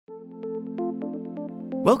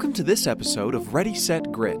Welcome to this episode of Ready,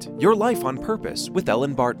 Set, Grit, Your Life on Purpose with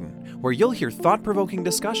Ellen Barton, where you'll hear thought-provoking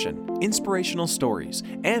discussion, inspirational stories,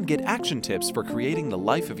 and get action tips for creating the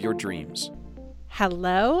life of your dreams.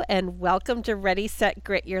 Hello, and welcome to Ready, Set,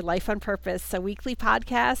 Grit, Your Life on Purpose, a weekly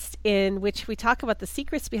podcast in which we talk about the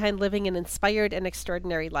secrets behind living an inspired and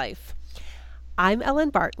extraordinary life. I'm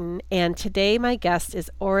Ellen Barton, and today my guest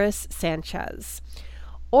is Oris Sanchez.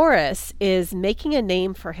 Oris is making a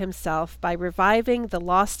name for himself by reviving the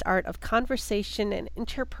lost art of conversation and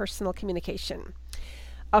interpersonal communication.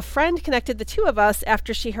 A friend connected the two of us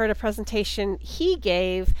after she heard a presentation he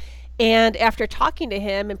gave, and after talking to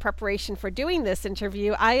him in preparation for doing this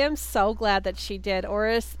interview, I am so glad that she did.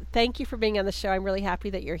 Oris, thank you for being on the show. I'm really happy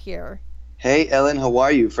that you're here. Hey, Ellen, how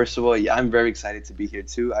are you? First of all, I'm very excited to be here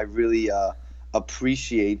too. I really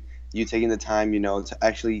appreciate you taking the time, to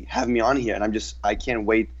actually have me on here. And I can't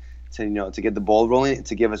wait to get the ball rolling,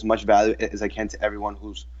 to give as much value as I can to everyone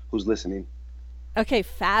who's listening. Okay,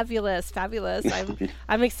 fabulous.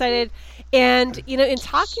 I'm excited. And, in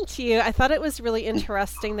talking to you, I thought it was really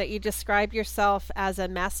interesting that you describe yourself as a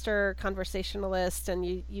master conversationalist, and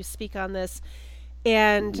you speak on this.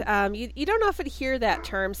 And you don't often hear that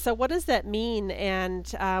term. So what does that mean? And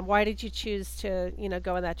why did you choose to,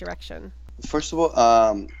 go in that direction? First of all,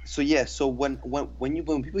 so when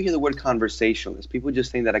people hear the word conversationalist, people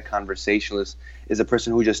just think that a conversationalist is a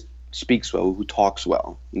person who just speaks well, who talks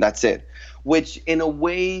well, and that's it. Which, in a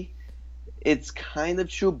way, it's kind of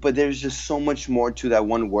true, but there's just so much more to that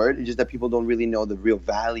one word. It's just that people don't really know the real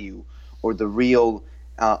value or the real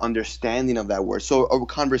understanding of that word. So a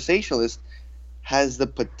conversationalist has the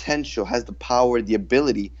potential, has the power, the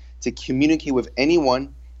ability to communicate with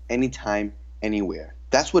anyone, anytime, anywhere.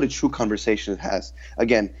 That's what a true conversation has.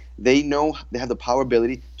 Again, they have the power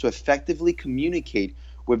ability to effectively communicate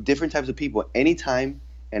with different types of people anytime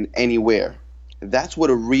and anywhere. That's what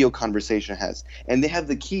a real conversation has. And they have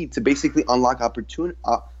the key to basically unlock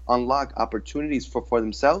opportunities for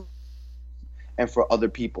themselves and for other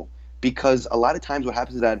people. Because a lot of times what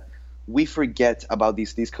happens is that we forget about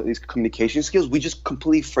these communication skills. We just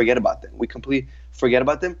completely forget about them.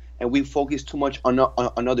 And we focus too much on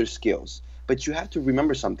other skills. But you have to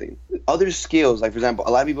remember something. Other skills, like for example,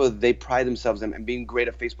 a lot of people, they pride themselves in being great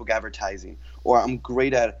at Facebook advertising, or I'm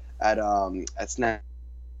great at Snapchat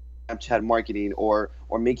marketing, or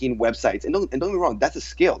making websites. And don't get me wrong, that's a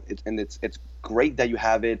skill. It's great that you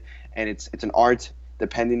have it, and it's an art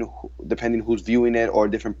depending who's viewing it or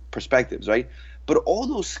different perspectives, right? But all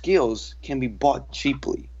those skills can be bought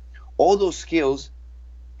cheaply. All those skills,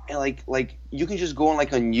 and like you can just go on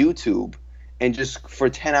YouTube and just for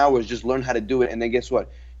 10 hours just learn how to do it, and then guess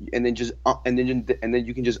what? And then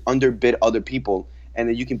you can just underbid other people, and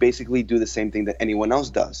then you can basically do the same thing that anyone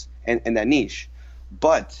else does in that niche.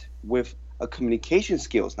 But with a communication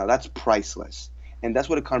skills, now that's priceless, and that's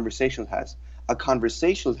what a conversationalist has. A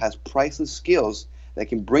conversationalist has priceless skills that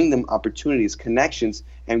can bring them opportunities, connections,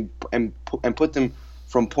 and put them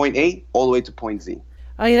from point A all the way to point Z.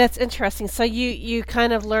 Oh, yeah, that's interesting. So you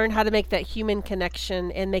kind of learn how to make that human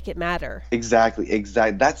connection and make it matter. Exactly.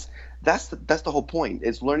 That's the whole point.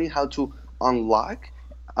 It's learning how to unlock,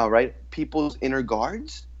 people's inner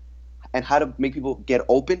guards, and how to make people get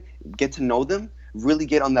open, get to know them, really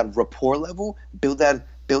get on that rapport level, build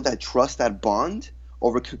that trust, that bond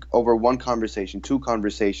over one conversation, two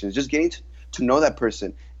conversations, just getting to know that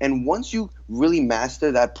person. And once you really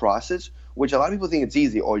master that process, which a lot of people think it's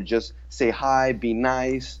easy, or just say hi, be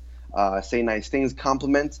nice, say nice things,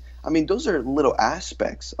 compliments. I mean, those are little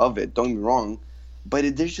aspects of it, don't get me wrong,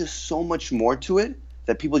 but there's just so much more to it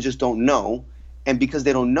that people just don't know. And because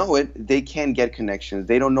they don't know it, they can't get connections.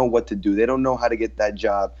 They don't know what to do. They don't know how to get that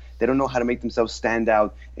job. They don't know how to make themselves stand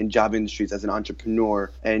out in job industries as an entrepreneur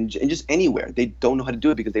and just anywhere. They don't know how to do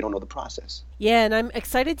it because they don't know the process. Yeah, and I'm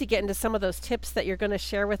excited to get into some of those tips that you're going to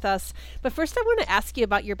share with us. But first, I want to ask you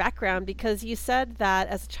about your background, because you said that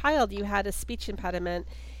as a child you had a speech impediment,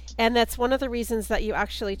 and that's one of the reasons that you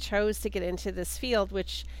actually chose to get into this field,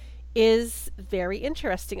 which is very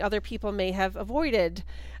interesting. Other people may have avoided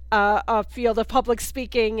a field of public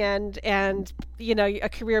speaking and a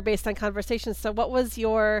career based on conversations. So what was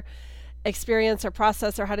your experience or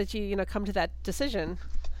process, or how did you come to that decision?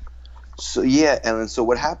 So yeah, Ellen. So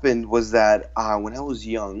what happened was that when I was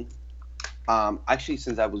young, actually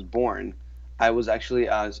since I was born, I was actually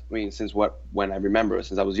when I remember,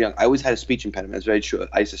 since I was young, I always had a speech impediment. That's very true.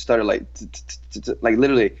 I used to stutter like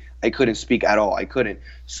literally. I couldn't speak at all. I couldn't.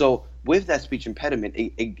 So with that speech impediment,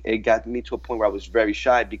 it got me to a point where I was very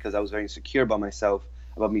shy, because I was very insecure about myself,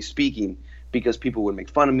 about me speaking, because people would make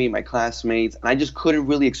fun of me, my classmates, and I just couldn't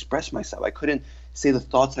really express myself. I couldn't say the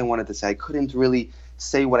thoughts I wanted to say. I couldn't really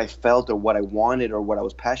say what I felt or what I wanted or what I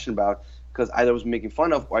was passionate about, because either I was making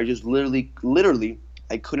fun of or I just literally,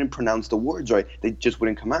 I couldn't pronounce the words right. They just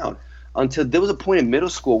wouldn't come out. Until there was a point in middle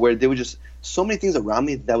school where there were just so many things around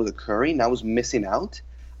me that was occurring, and I was missing out.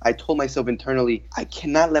 I told myself internally, I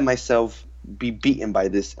cannot let myself be beaten by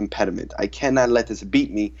this impediment. I cannot let this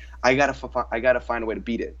beat me. I gotta find a way to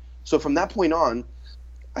beat it. So from that point on,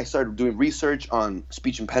 I started doing research on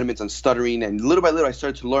speech impediments, on stuttering, and little by little, I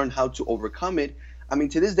started to learn how to overcome it. I mean,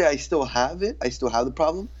 to this day, I still have it. I still have the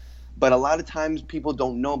problem, but a lot of times people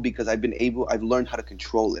don't know because I've learned how to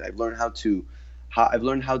control it. I've learned how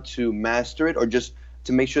to master it, or just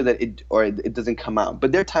to make sure that it doesn't come out.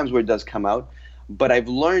 But there are times where it does come out. But I've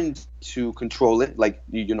learned to control it, like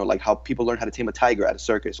like how people learn how to tame a tiger at a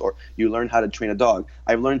circus, or you learn how to train a dog.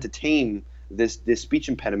 I've learned to tame this speech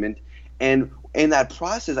impediment, and in that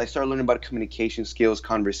process, I started learning about communication skills,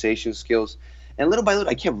 conversation skills, and little by little,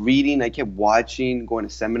 I kept reading, I kept watching, going to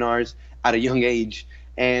seminars at a young age,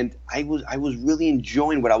 and I was really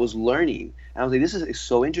enjoying what I was learning, and I was like, this is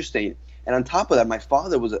so interesting. And on top of that, my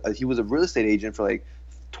father was a real estate agent for like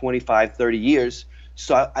 25, 30 years.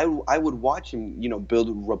 So I would watch him, build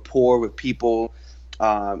rapport with people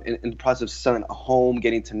in the process of selling a home,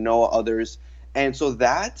 getting to know others. And so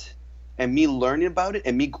that and me learning about it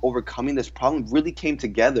and me overcoming this problem really came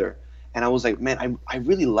together. And I was like, man, I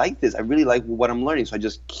really like this. I really like what I'm learning. So I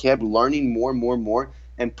just kept learning more and more and more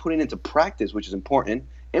and putting it into practice, which is important,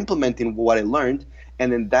 implementing what I learned.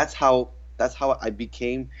 And then that's how I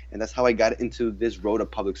became, and that's how I got into this road of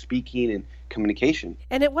public speaking and communication.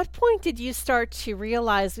 And at what point did you start to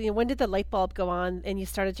realize, when did the light bulb go on and you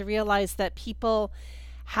started to realize that people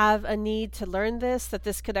have a need to learn this, that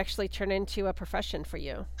this could actually turn into a profession for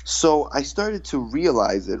you? So I started to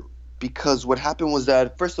realize it because what happened was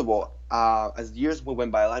that, first of all, as years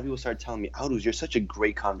went by, a lot of people started telling me, Auduz, you're such a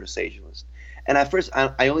great conversationalist. And at first,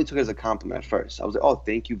 I only took it as a compliment at first. I was like, oh,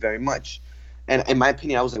 thank you very much. And in my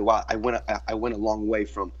opinion, I was like, wow, I went a long way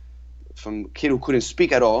from a kid who couldn't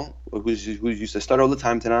speak at all, who used to stutter all the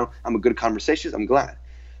time, to now I'm a good conversationalist. I'm glad.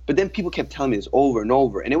 But then people kept telling me this over and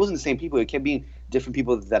over. And it wasn't the same people. It kept being different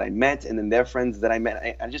people that I met and then their friends that I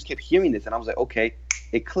met. I just kept hearing this. And I was like, okay,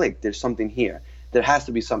 it clicked. There's something here. There has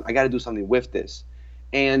to be something. I got to do something with this.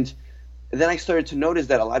 And then I started to notice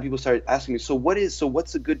that a lot of people started asking me, so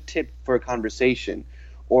what's a good tip for a conversation?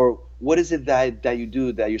 Or what is it that you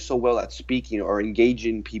do that you're so well at speaking or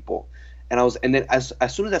engaging people? And then as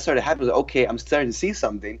soon as that started happening, I was like, okay, I'm starting to see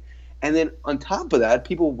something. And then on top of that,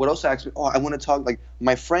 people would also ask me, oh, I want to talk, like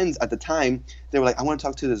my friends at the time, they were like, I want to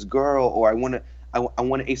talk to this girl, or I want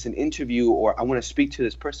to ace an interview, or I want to speak to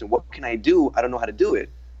this person. What can I do? I don't know how to do it.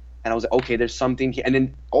 And I was like, okay, there's something here. And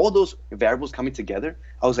then all those variables coming together,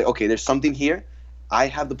 I was like, okay, there's something here. I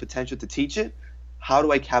have the potential to teach it. How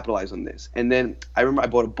do I capitalize on this? And then I remember I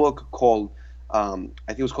bought a book called, I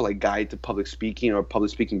think it was called like Guide to Public Speaking or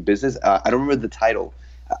Public Speaking Business. I don't remember the title,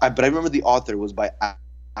 but I remember the author was by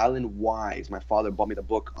Alan Wise. My father bought me the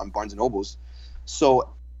book on Barnes & Nobles.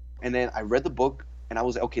 So, and then I read the book and I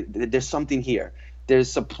was like, okay, there's something here. There's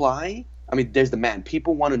supply. I mean, there's demand.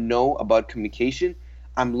 People want to know about communication.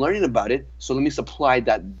 I'm learning about it. So let me supply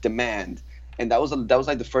that demand. And that was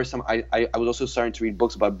like the first time I was also starting to read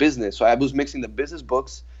books about business. So I was mixing the business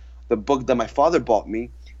books, the book that my father bought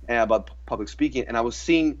me about public speaking, and I was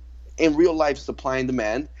seeing in real life supply and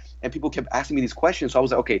demand. And people kept asking me these questions. So I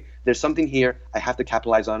was like, okay, there's something here. I have to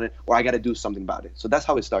capitalize on it, or I got to do something about it. So that's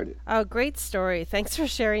how it started. Oh, great story. Thanks for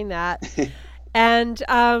sharing that. And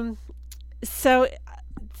so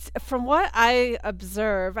from what I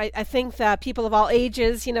observe, I think that people of all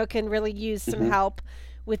ages, can really use some help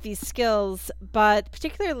with these skills. But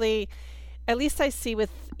particularly, at least I see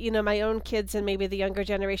with, my own kids and maybe the younger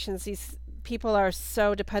generations, these people are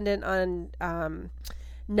so dependent on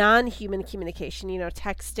non-human communication,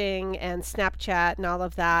 texting and Snapchat and all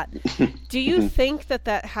of that. Do you think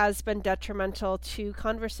that has been detrimental to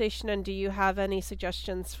conversation? And do you have any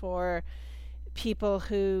suggestions for people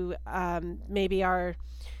who maybe are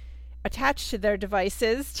attached to their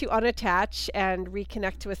devices to unattach and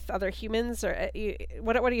reconnect with other humans? Or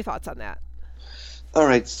what are your thoughts on that? All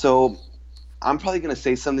right. So I'm probably going to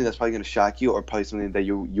say something that's probably going to shock you, or probably something that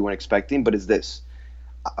you weren't expecting, but it's this.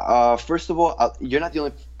 First of all, you're not the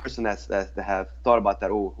only person that have thought about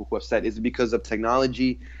that or who have said, is it because of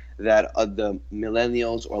technology that the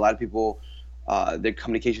millennials or a lot of people, their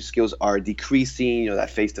communication skills are decreasing, that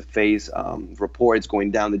face-to-face rapport is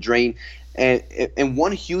going down the drain? And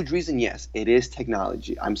one huge reason, yes, it is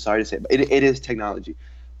technology. I'm sorry to say it, but it is technology.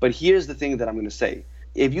 But here's the thing that I'm going to say.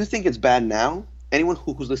 If you think it's bad now, anyone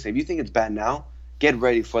who's listening, if you think it's bad now, get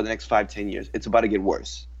ready for the next 5-10 years. It's about to get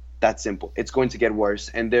worse. That simple. It's going to get worse,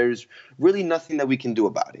 and there's really nothing that we can do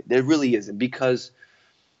about it. There really isn't, because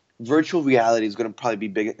virtual reality is going to probably be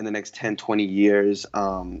big in the next 10, 20 years.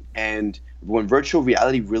 And when virtual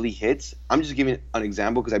reality really hits, I'm just giving an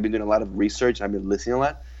example because I've been doing a lot of research and I've been listening a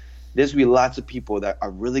lot. There's going to be lots of people that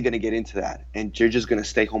are really going to get into that, and they're just going to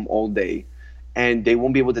stay home all day, and they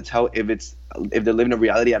won't be able to tell if they're living a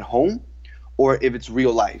reality at home or if it's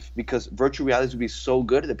real life, because virtual reality will be so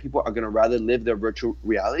good that people are going to rather live their virtual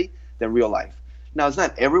reality than real life. Now, it's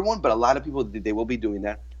not everyone, but a lot of people, they will be doing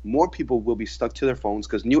that. More people will be stuck to their phones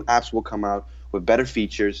because new apps will come out with better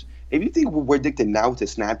features. If you think we're addicted now to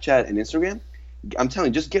Snapchat and Instagram, I'm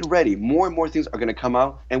telling you, just get ready. More and more things are going to come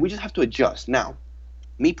out, and we just have to adjust. Now,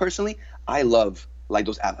 me personally, I love like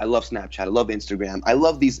those apps. I love Snapchat. I love Instagram. I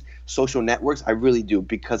love these social networks. I really do,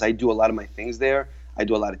 because I do a lot of my things there. I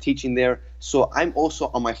do a lot of teaching there. So I'm also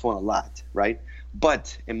on my phone a lot, right?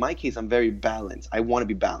 But in my case, I'm very balanced. I want to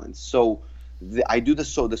be balanced. So I do the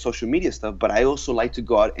social media stuff, but I also like to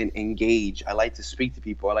go out and engage. I like to speak to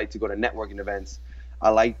people. I like to go to networking events. I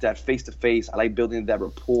like that face-to-face. I like building that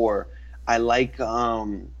rapport. I like,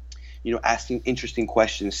 asking interesting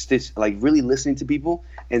questions, like really listening to people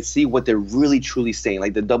and see what they're really truly saying,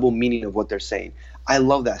 like the double meaning of what they're saying. I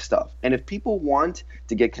love that stuff. And if people want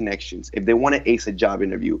to get connections, if they want to ace a job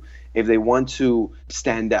interview, if they want to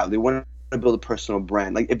stand out, they want to build a personal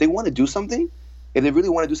brand, like if they want to do something, if they really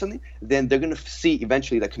want to do something, then they're going to see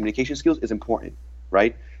eventually that communication skills is important,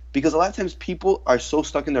 right? Because a lot of times people are so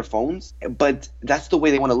stuck in their phones, but that's the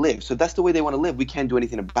way they want to live. So if that's the way they want to live, we can't do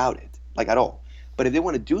anything about it, like at all. But if they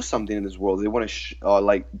want to do something in this world, they want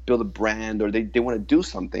to build a brand, or they want to do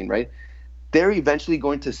something, right? They're eventually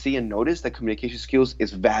going to see and notice that communication skills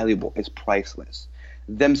is valuable, it's priceless.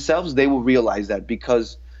 Themselves, they will realize that,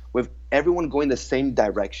 because with everyone going the same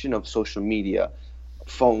direction of social media,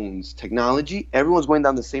 phones, technology, everyone's going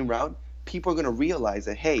down the same route. People are going to realize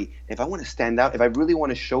that, hey, if I want to stand out, if I really want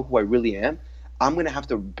to show who I really am, I'm going to have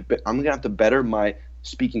to better my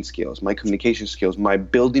speaking skills, my communication skills, my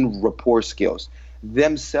building rapport skills.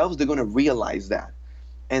 Themselves, they're going to realize that.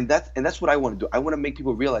 And that's what I want to do. I want to make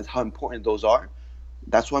people realize how important those are.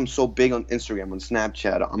 That's why I'm so big on Instagram, on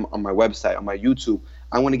Snapchat, on my website, on my YouTube.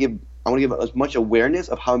 I want to give as much awareness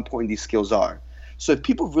of how important these skills are. So if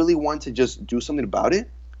people really want to just do something about it,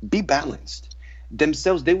 be balanced.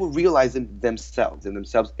 Themselves, they will realize themselves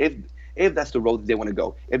if that's the road that they want to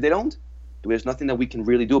go. If they don't, there's nothing that we can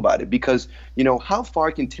really do about it, because how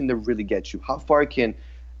far can Tinder really get you? How far can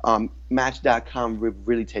Match.com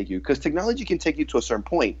really take you? Because technology can take you to a certain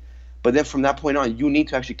point, but then from that point on, you need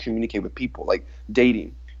to actually communicate with people. Like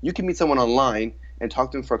dating, you can meet someone online and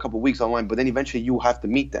talk to them for a couple of weeks online, but then eventually you have to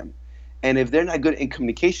meet them. And if they're not good in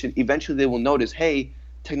communication, eventually they will notice, hey,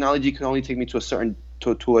 technology can only take me to a certain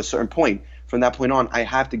point. From that point on, I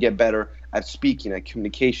have to get better at speaking, at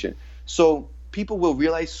communication. So people will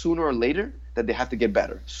realize sooner or later that they have to get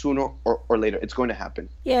better. Sooner or later, it's going to happen.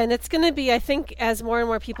 Yeah, and it's going to be, I think, as more and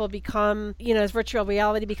more people become, as virtual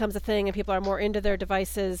reality becomes a thing and people are more into their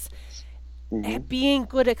devices, being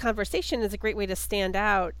good at conversation is a great way to stand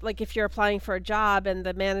out. Like if you're applying for a job and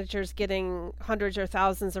the manager's getting hundreds or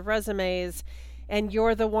thousands of resumes and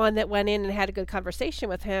you're the one that went in and had a good conversation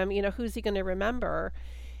with him, who's he going to remember?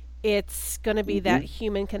 It's going to be that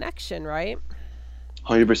human connection, right?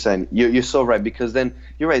 100%. You're so right, because then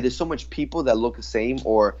you're right. There's so much people that look the same,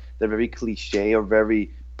 or they're very cliche or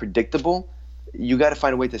very predictable. You got to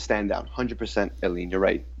find a way to stand out. 100%, Eileen, you're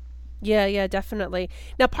right. Yeah, definitely.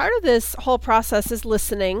 Now, part of this whole process is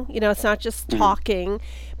listening. It's not just talking.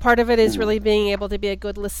 Part of it is really being able to be a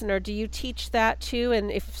good listener. Do you teach that too?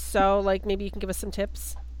 And if so, like maybe you can give us some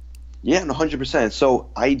tips? Yeah, 100%. So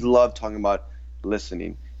I love talking about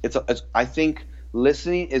listening. I think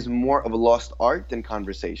listening is more of a lost art than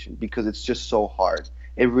conversation, because it's just so hard.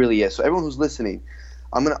 It really is. So everyone who's listening,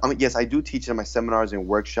 yes, I do teach in my seminars and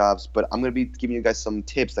workshops, but I'm going to be giving you guys some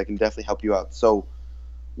tips that can definitely help you out. So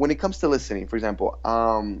when it comes to listening, for example,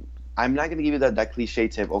 I'm not going to give you that cliche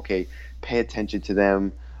tip, okay, pay attention to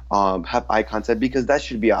them, have eye contact, because that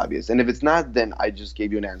should be obvious. And if it's not, then I just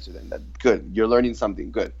gave you an answer then. That's good. You're learning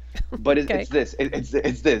something. Good. But it's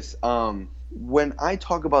this. When I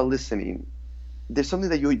talk about listening, there's something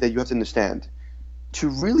that you have to understand. To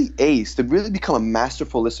really ace, to really become a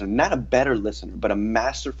masterful listener, not a better listener, but a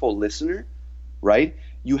masterful listener, right?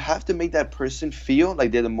 You have to make that person feel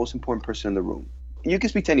like they're the most important person in the room. You can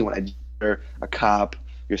speak to anyone, a cop,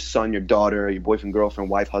 your son, your daughter, your boyfriend, girlfriend,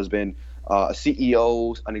 wife, husband, a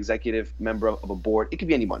CEO, an executive member of a board. It could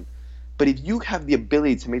be anyone. But if you have the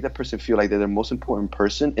ability to make that person feel like they're the most important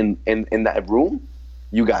person in that room,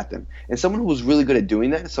 you got them. And someone who was really good at doing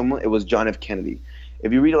that, it was John F. Kennedy.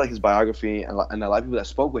 If you read like his biography and a lot of people that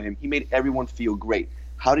spoke with him, he made everyone feel great.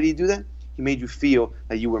 How did he do that? He made you feel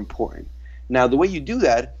that you were important. Now, the way you do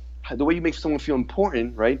that, the way you make someone feel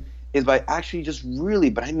important, right, is by actually just really,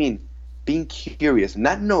 but I mean, being curious,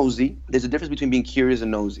 not nosy. There's a difference between being curious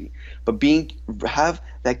and nosy, but have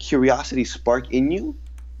that curiosity spark in you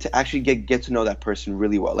to actually get to know that person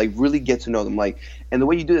really well, like really get to know them. Like, and the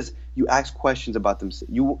way you do this, you ask questions about them.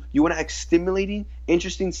 You want to ask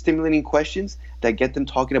interesting, stimulating questions that get them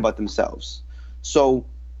talking about themselves. So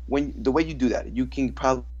the way you do that, you can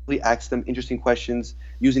probably ask them interesting questions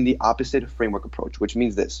using the opposite framework approach, which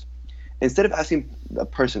means this. Instead of asking a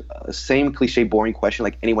person a same cliche, boring question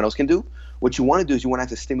like anyone else can do, what you want to do is you want to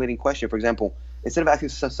ask a stimulating question. For example, instead of asking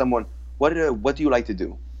someone, what do you like to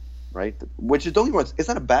do, right? Which is, don't get me wrong, it's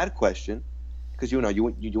not a bad question, because you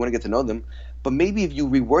want to get to know them. But maybe if you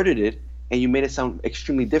reworded it and you made it sound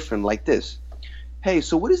extremely different, like this: hey,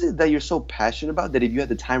 so what is it that you're so passionate about that if you had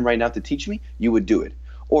the time right now to teach me, you would do it?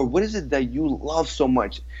 Or what is it that you love so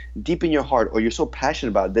much deep in your heart, or you're so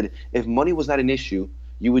passionate about that if money was not an issue,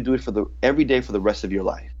 you would do it every day for the rest of your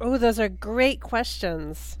life? Oh, those are great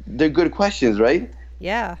questions. They're good questions, right?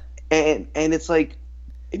 Yeah. And it's like,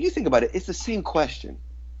 if you think about it, it's the same question.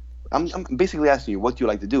 I'm basically asking you, what do you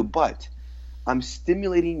like to do? But I'm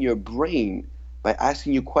stimulating your brain by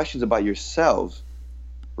asking you questions about yourself,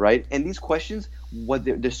 right? And these questions,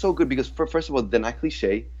 they're so good because, first of all, they're not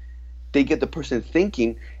cliche. They get the person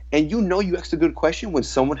thinking. And you asked a good question when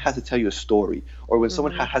someone has to tell you a story, or when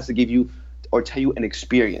someone has to give you or tell you an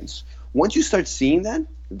experience. Once you start seeing that,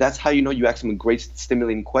 that's how you know you ask them a great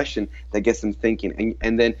stimulating question that gets them thinking.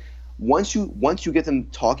 And then once you get them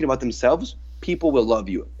talking about themselves, people will love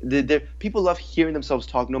you. People love hearing themselves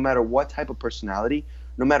talk, no matter what type of personality,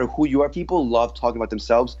 no matter who you are. People love talking about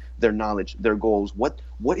themselves, their knowledge, their goals. What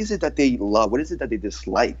is it that they love? What is it that they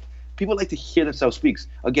dislike? People like to hear themselves speak.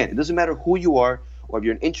 Again, it doesn't matter who you are, or if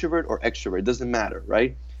you're an introvert or extrovert. It doesn't matter,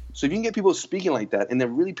 right? So if you can get people speaking like that, and they're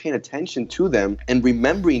really paying attention to them and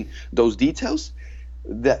remembering those details,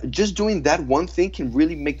 that just doing that one thing can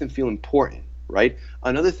really make them feel important, right?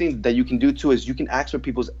 Another thing that you can do too is you can ask for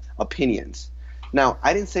people's opinions. Now,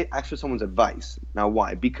 I didn't say ask for someone's advice. Now,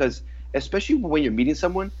 why? Because especially when you're meeting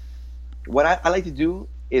someone, what I like to do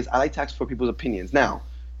is I like to ask for people's opinions. Now,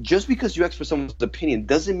 just because you ask for someone's opinion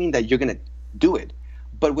doesn't mean that you're going to do it.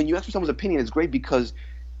 But when you ask for someone's opinion, it's great because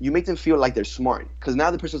you make them feel like they're smart. Because now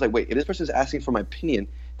the person's like, wait, if this person's asking for my opinion,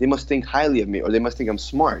 they must think highly of me, or they must think I'm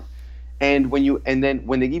smart. And then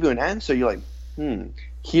when they give you an answer, you're like,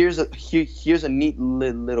 here's a neat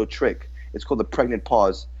little trick. It's called the pregnant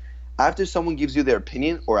pause. After someone gives you their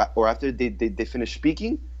opinion, or after they finish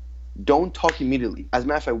speaking, don't talk immediately. As a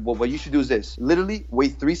matter of fact, what you should do is this: literally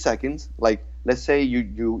wait 3 seconds. Like, let's say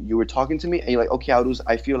you were talking to me and you're like, okay, Aldous,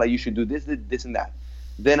 I feel like you should do this, and that.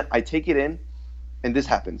 Then I take it in, and this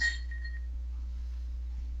happens.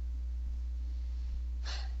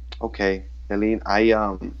 Okay, Eileen,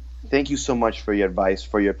 I thank you so much for your advice,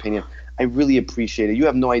 for your opinion. I really appreciate it. You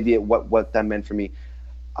have no idea what that meant for me.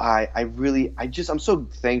 I'm so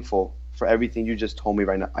thankful for everything you just told me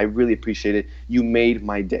right now. I really appreciate it. You made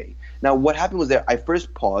my day. Now, what happened was I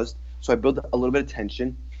first paused, so I built a little bit of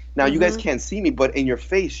tension. Now, you guys can't see me, but in your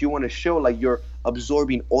face, you want to show like you're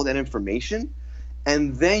absorbing all that information,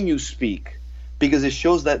 and then you speak, because it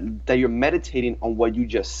shows that you're meditating on what you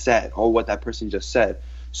just said, or what that person just said.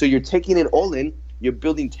 So you're taking it all in, you're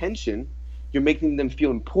building tension, you're making them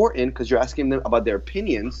feel important because you're asking them about their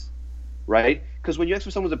opinions, right? Because when you ask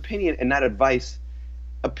for someone's opinion and not advice,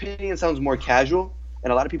 opinion sounds more casual,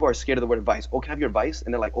 and a lot of people are scared of the word advice. Oh, can I have your advice?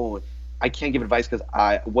 And they're like, oh, I can't give advice because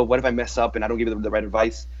what if I mess up and I don't give them the right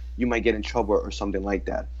advice? You might get in trouble or something like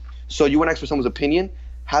that. So you want to ask for someone's opinion,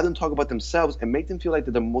 have them talk about themselves, and make them feel like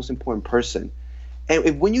they're the most important person.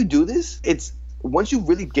 And when you do this, once you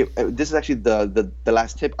really give, this is actually the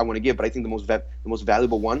last tip I want to give, but I think the most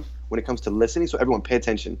valuable one when it comes to listening. So everyone pay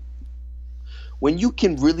attention. When you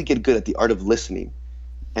can really get good at the art of listening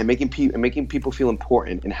and making people feel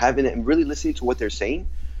important and really listening to what they're saying,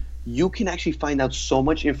 you can actually find out so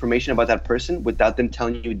much information about that person without them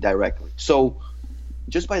telling you directly. So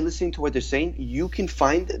just by listening to what they're saying, you can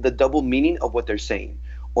find the double meaning of what they're saying,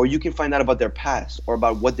 or you can find out about their past or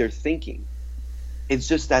about what they're thinking. It's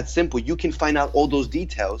just that simple. You can find out all those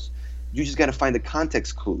details. You just got to find the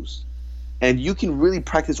context clues. And you can really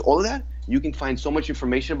practice all of that. You can find so much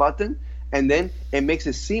information about them. And then it makes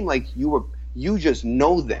it seem like you just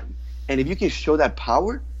know them. And if you can show that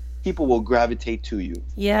power, people will gravitate to you.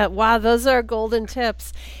 Yeah, wow, those are golden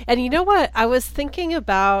tips. And you know what? I was thinking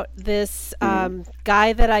about this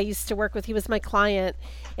guy that I used to work with. He was my client.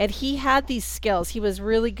 And he had these skills. He was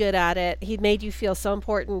really good at it. He made you feel so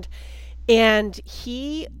important. And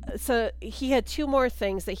he had two more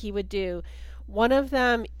things that he would do. One of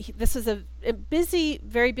them, this is a busy,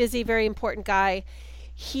 very busy, very important guy.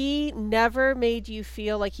 He never made you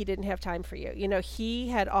feel like he didn't have time for you. You know, he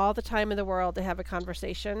had all the time in the world to have a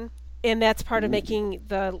conversation. And that's part of making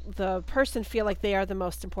the person feel like they are the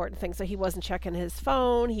most important thing. So he wasn't checking his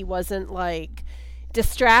phone. He wasn't like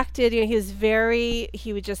distracted. You know,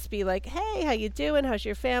 he would just be like, hey, how you doing? How's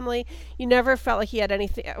your family? You never felt like he had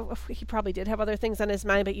anything. He probably did have other things on his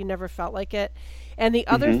mind, but you never felt like it. And the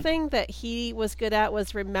other thing that he was good at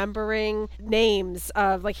was remembering names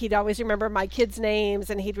of, like, he'd always remember my kids' names,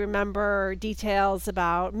 and he'd remember details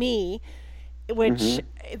about me, which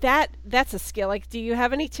that's a skill. Like, do you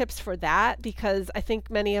have any tips for that? Because I think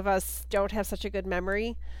many of us don't have such a good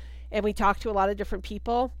memory, and we talk to a lot of different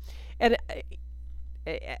people. And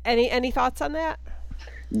any thoughts on that?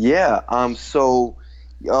 Yeah.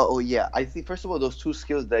 Yeah. I think first of all, those two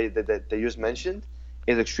skills that you just mentioned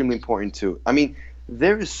is extremely important too. I mean,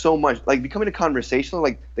 there is so much, like, becoming a conversationalist.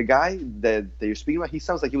 Like, the guy that you're speaking about, he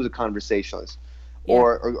sounds like he was a conversationalist,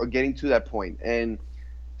 or getting to that point. And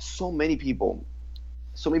so many people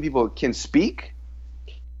can speak,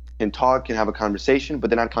 can talk, can have a conversation, but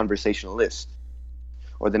they're not conversationalists,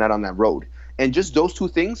 or they're not on that road. And just those two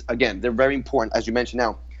things, again, they're very important, as you mentioned.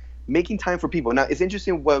 Now, making time for people. Now, it's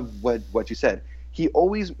interesting what you said. He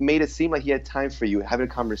always made it seem like he had time for you, having a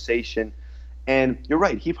conversation. And you're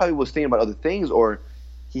right. He probably was thinking about other things, or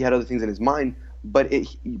he had other things in his mind. But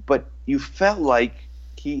you felt like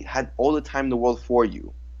he had all the time in the world for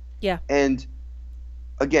you. Yeah. And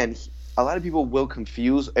again, a lot of people will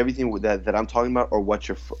confuse everything that I'm talking about, or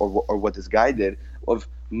what this guy did, of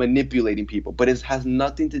manipulating people. But it has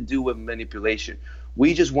nothing to do with manipulation.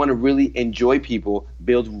 We just want to really enjoy people,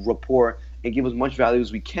 build rapport, and give as much value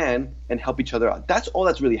as we can, and help each other out. That's all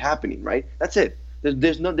that's really happening, right? That's it.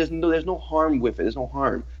 There's no harm with it. There's no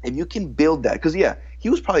harm. If you can build that, because he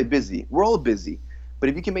was probably busy. We're all busy. But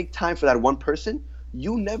if you can make time for that one person,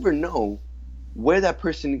 you never know how that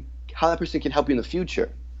person can help you in the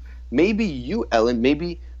future. Maybe you, Ellen,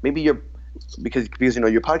 maybe you're, because you know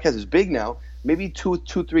your podcast is big now. Maybe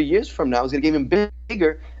 2-3 years from now, it's gonna get even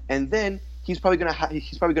bigger, and then he's probably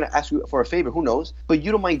gonna ask you for a favor. Who knows? But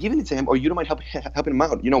you don't mind giving it to him, or you don't mind helping him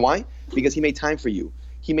out. You know why? Because he made time for you.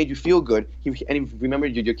 He made you feel good. And he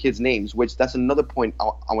remembered your kids' names, which that's another point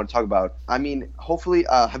I want to talk about. I mean, hopefully,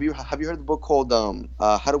 have you heard of the book called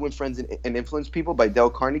How to Win Friends and Influence People by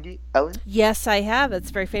Dale Carnegie, Ellen? Yes, I have.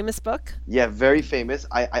 It's a very famous book. Yeah, very famous.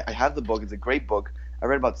 I have the book. It's a great book. I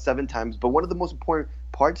read it about 7 times. But one of the most important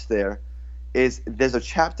parts there is there's a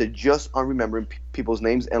chapter just on remembering people's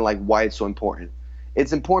names and like why it's so important.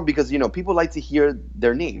 It's important because, you know, people like to hear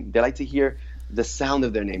their name. They like to hear the sound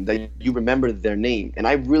of their name, that you remember their name. And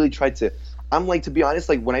I really try to, I'm like, to be honest,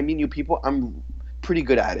 like when I meet new people, I'm pretty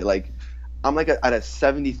good at it. Like I'm like at a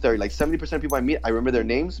 70-30, like 70% of people I meet, I remember their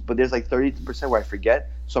names, but there's like 30% where I forget.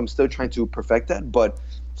 So I'm still trying to perfect that. But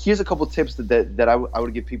here's a couple tips that I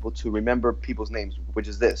would give people to remember people's names, which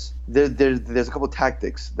is this. There's a couple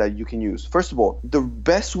tactics that you can use. First of all, the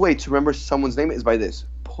best way to remember someone's name is by this: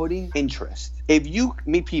 putting interest. If you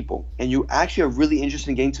meet people and you actually are really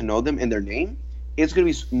interested in getting to know them and their name, it's going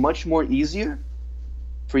to be much more easier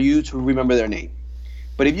for you to remember their name.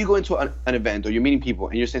 But if you go into an event, or you're meeting people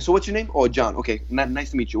and you're saying, so what's your name? Oh, John. Okay,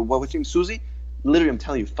 nice to meet you. What's your name? Susie? Literally, I'm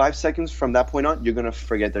telling you, 5 seconds from that point on, you're going to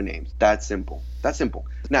forget their names. That's simple. That's simple.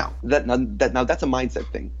 Now that's a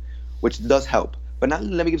mindset thing, which does help. But now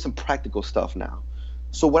let me give some practical stuff now.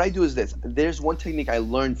 So what I do is this. There's one technique I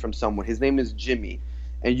learned from someone. His name is Jimmy.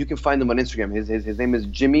 And you can find him on Instagram. His name is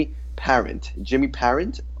Jimmy Parent. Jimmy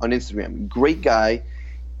Parent on Instagram. Great guy.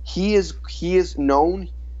 He is known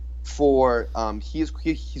for he's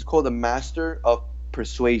called the master of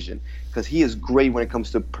persuasion, because he is great when it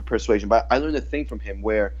comes to persuasion. But I learned a thing from him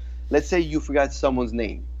where, let's say you forgot someone's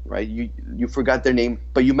name, right? You forgot their name,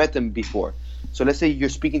 but you met them before. So let's say you're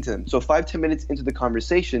speaking to them. So 5-10 minutes into the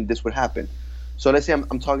conversation, this would happen. So let's say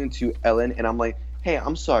I'm talking to Ellen, and I'm like, hey,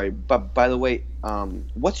 I'm sorry, but by the way,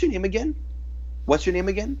 what's your name again? What's your name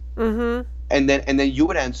again? Mm-hmm. And then you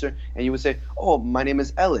would answer, and you would say, oh, my name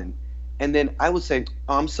is Ellen. And then I would say,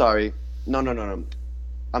 oh, I'm sorry. No.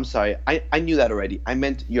 I'm sorry. I knew that already. I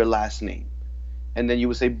meant your last name. And then you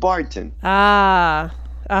would say Barton. Ah,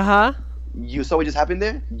 uh-huh. You saw what just happened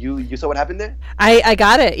there? You saw what happened there? I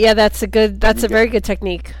got it. Yeah, that's a very good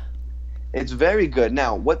technique. It's very good.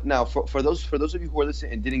 Now, for those of you who are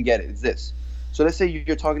listening and didn't get it, it's this. So let's say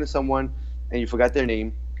you're talking to someone and you forgot their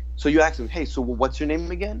name. So you ask them, hey, so what's your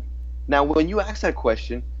name again? Now, when you ask that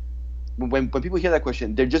question, when people hear that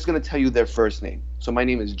question, they're just going to tell you their first name. So my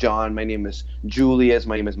name is John, my name is Julius,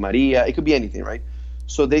 my name is Maria. It could be anything, right?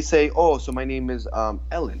 So they say, oh, so my name is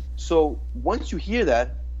Ellen. So once you hear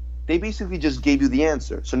that, they basically just gave you the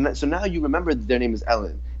answer. So now you remember that their name is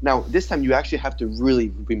Ellen. Now, this time you actually have to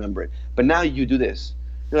really remember it. But now you do this.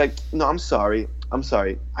 You're like, no, I'm sorry.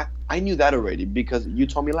 I knew that already because you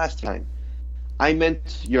told me last time. I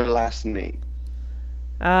meant your last name.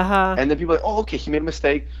 Uh-huh. And then people are like, oh, okay, he made a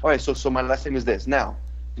mistake. All right, so my last name is this. Now,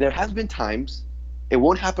 there has been times, it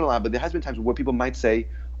won't happen a lot, but there has been times where people might say,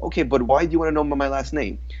 okay, but why do you want to know my last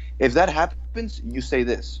name? If that happens, you say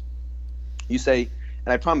this. You say,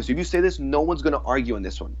 and I promise you, if you say this, no one's going to argue on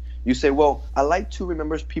this one. You say, well, I like to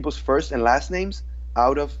remember people's first and last names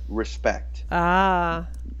out of respect. Ah.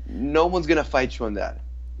 No one's going to fight you on that.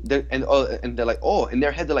 And they're like, oh, in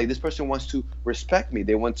their head, they're like, this person wants to respect me.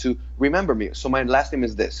 They want to remember me. So my last name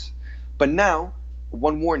is this. But now,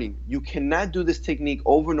 one warning, you cannot do this technique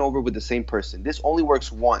over and over with the same person. This only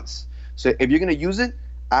works once. So if you're going to use it,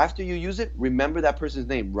 after you use it, remember that person's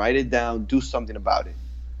name. Write it down. Do something about it.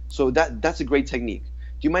 So that's a great technique.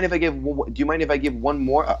 Do you mind if I give one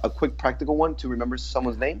more, a quick practical one to remember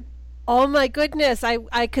someone's name? Oh my goodness,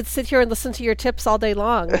 I could sit here and listen to your tips all day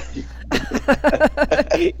long.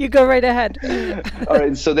 You go right ahead. All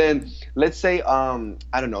right, so then let's say I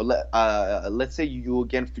don't know, let's say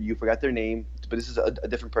you forgot their name, but this is a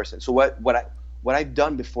different person. So what I've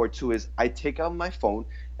done before too is I take out my phone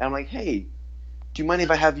and I'm like, hey, do you mind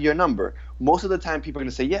if I have your number? Most of the time people are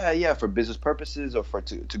gonna say yeah, for business purposes or for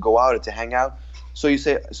to go out or to hang out. So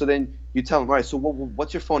then you tell them, all right, so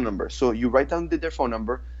what's your phone number? So you write down their phone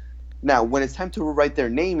number. Now, when it's time to write their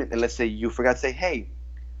name, and let's say you forgot to say, hey,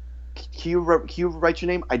 can you write your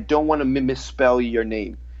name? I don't want to misspell your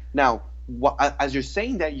name. Now, as you're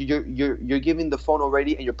saying that, you're giving the phone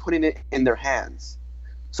already, and you're putting it in their hands.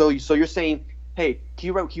 So you're saying, hey,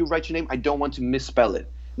 can you write your name? I don't want to misspell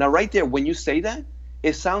it. Now, right there, when you say that,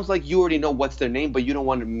 it sounds like you already know what's their name, but you don't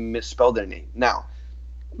want to misspell their name. Now,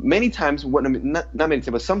 many times, not many times,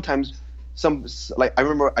 but sometimes. Like I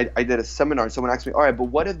remember I did a seminar and someone asked me, all right, but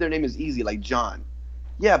what if their name is easy, like John?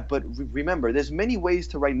 Yeah, but remember, there's many ways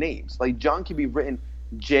to write names. Like John can be written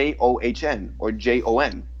John or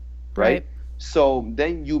Jon, right? So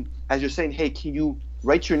then as you're saying, hey, can you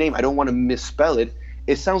write your name? I don't want to misspell it.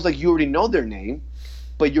 It sounds like you already know their name,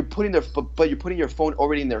 but you're putting your phone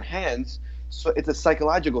already in their hands. So it's a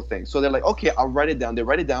psychological thing. So they're like, okay, I'll write it down. They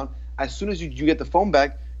write it down. As soon as you get the phone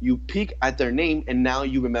back, you peek at their name, and now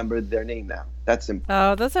you remember their name now. That's simple.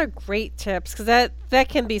 Oh, those are great tips, because that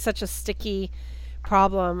can be such a sticky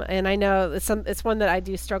problem. And I know it's one that I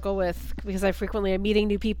do struggle with because I frequently am meeting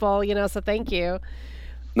new people, so thank you.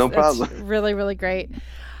 No problem. It's really, really great.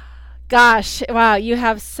 Gosh, wow, you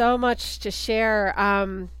have so much to share.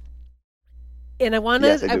 And I want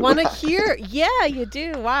to hear, yeah, you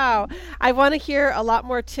do. Wow. I want to hear a lot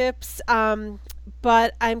more tips.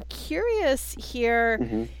 But I'm curious here.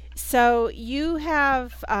 Mm-hmm. So you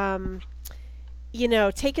have,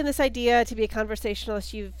 taken this idea to be a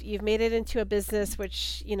conversationalist. You've made it into a business,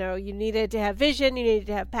 which you needed to have vision. You needed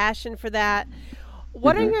to have passion for that.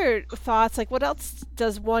 What are your thoughts? Like, what else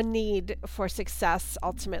does one need for success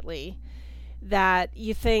ultimately? That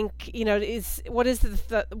you think what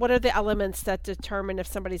are the elements that determine if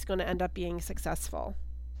somebody's going to end up being successful?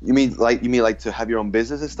 You mean like to have your own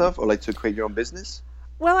business and stuff, or like to create your own business?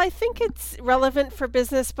 Well, I think it's relevant for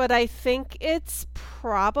business, but I think it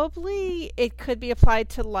could be applied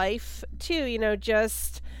to life too.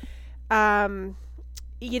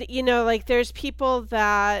 Like there's people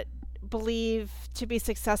that believe to be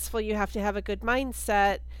successful, you have to have a good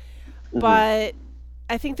mindset, but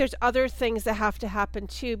I think there's other things that have to happen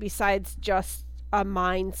too besides just a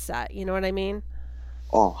mindset. You know what I mean?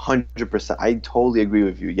 Oh, 100%. I totally agree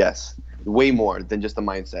with you. Yes. Way more than just a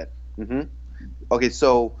mindset. Mm-hmm. Okay,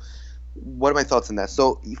 so what are my thoughts on that?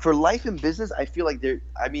 So for life and business, I feel like they're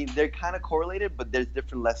kind of correlated, but there's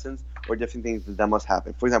different lessons or different things that must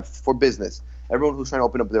happen. For example, for business, everyone who's trying to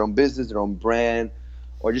open up their own business, their own brand,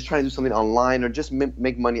 or just trying to do something online or just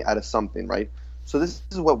make money out of something, right? So this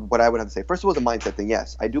is what I would have to say. First of all, the mindset thing.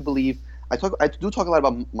 Yes, I do believe I do talk a lot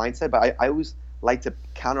about mindset, but I always like to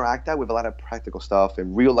counteract that with a lot of practical stuff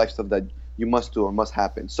and real life stuff that you must do or must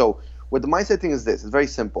happen. So what the mindset thing is this, it's very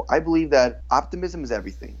simple. I believe that optimism is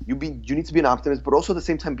everything. You need to be an optimist, but also at the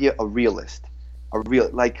same time be a realist.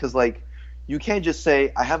 Because you can't just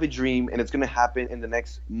say, I have a dream and it's going to happen in the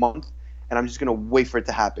next month and I'm just going to wait for it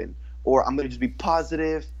to happen. Or I'm going to just be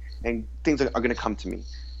positive and things are going to come to me.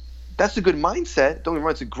 That's a good mindset. Don't get me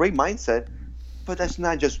wrong, it's a great mindset, but that's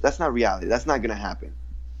not reality. That's not going to happen.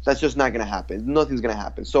 That's just not going to happen. Nothing's going to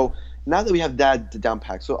happen. So Now that we have that down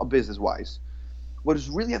packed, so business-wise, what has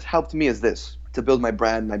really has helped me is this: to build my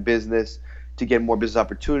brand, my business, to get more business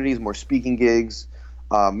opportunities, more speaking gigs,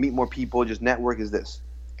 meet more people, just network. Is this: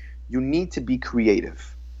 you need to be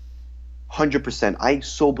creative. 100%. I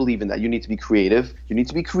so believe in that. You need to be creative. You need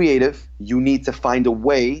to be creative. You need to find a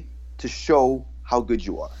way to show how good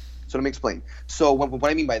you are. So let me explain. So what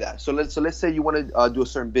I mean by that. So let's say you want to do a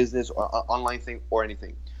certain business or online thing or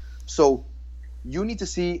anything. So you need to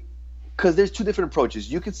see, because there's two different approaches.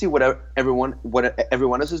 You can see what everyone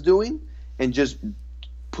else is doing and just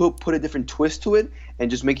put a different twist to it and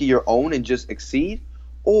just make it your own and just exceed,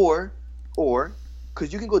 or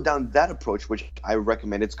because you can go down that approach, which I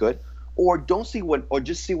recommend. It's good. Or just see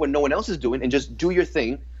what no one else is doing and just do your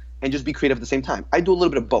thing and just be creative at the same time. I do a little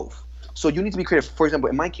bit of both. So you need to be creative. For example,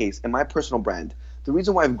 in my case, in my personal brand, the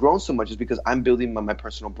reason why I've grown so much is because I'm building my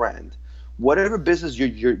personal brand. Whatever business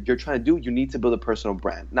you're trying to do, you need to build a personal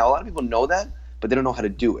brand. Now, a lot of people know that, but they don't know how to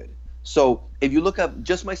do it. So if you look up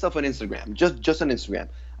just myself on Instagram, just on Instagram,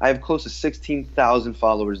 I have close to 16,000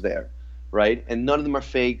 followers there, right? And none of them are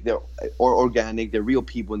fake. They're organic. They're real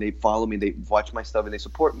people, and they follow me. They watch my stuff, and they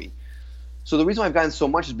support me. So the reason I've gotten so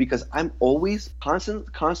much is because I'm always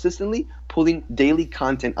consistently pulling daily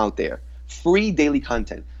content out there, free daily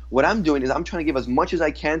content. What I'm doing is I'm trying to give as much as I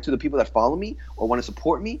can to the people that follow me or want to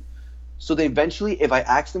support me. So that eventually, if I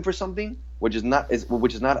ask them for something, which is not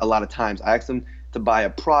a lot of times, I ask them to buy a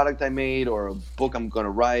product I made or a book I'm going to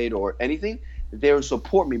write or anything, they'll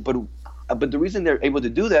support me. But the reason they're able to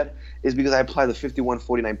do that is because I apply the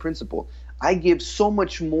 51-49 principle. I give so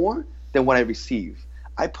much more than what I receive.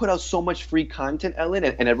 I put out so much free content, Ellen,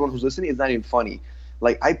 and everyone who's listening, it's not even funny.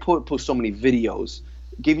 Like, I post so many videos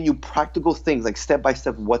giving you practical things, like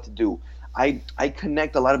step-by-step what to do. I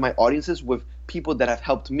connect a lot of my audiences with people that have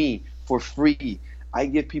helped me for free. I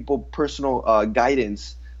give people personal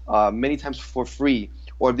guidance many times for free.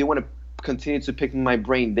 Or if they want to continue to pick my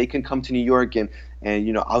brain, they can come to New York and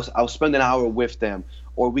I'll spend an hour with them.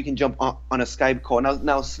 Or we can jump on a Skype call.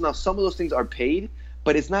 Now some of those things are paid,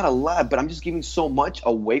 but it's not a lot. But I'm just giving so much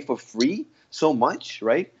away for free, so much,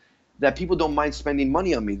 right, that people don't mind spending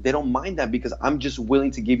money on me. They don't mind that because I'm just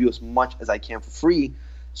willing to give you as much as I can for free,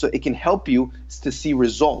 so it can help you to see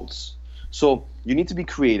results. So you need to be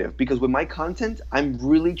creative, because with my content, I'm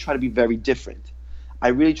really trying to be very different. I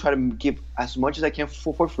really try to give as much as I can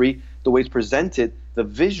for free. The way it's presented, the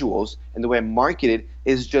visuals, and the way I market it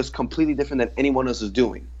is just completely different than anyone else is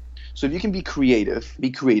doing. So if you can be creative,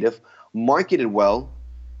 market it well,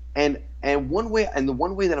 and the one way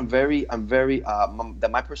that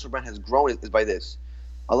that my personal brand has grown is by this.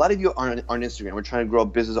 A lot of you are on Instagram. We're trying to grow a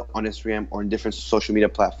business on Instagram or in different social media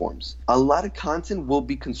platforms. A lot of content will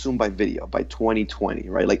be consumed by video by 2020,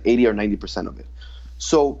 right? Like 80 or 90% of it.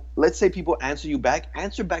 So let's say people answer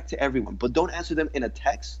back to everyone, but don't answer them in a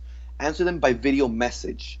text. Answer them by video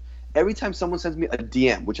message. Every time someone sends me a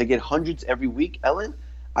DM, which I get hundreds every week, Ellen,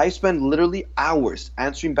 I spend literally hours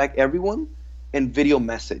answering back everyone in video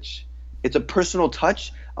message. It's a personal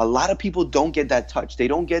touch. A lot of people don't get that touch. They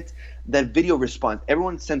don't get that video response.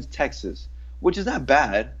 Everyone sends texts, which is not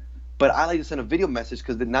bad, but I like to send a video message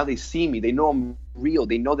because now they see me. They know I'm real.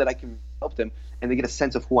 They know that I can help them, and they get a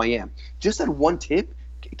sense of who I am. Just that one tip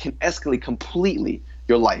can escalate completely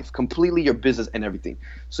your life, completely your business and everything.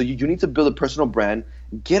 So you need to build a personal brand.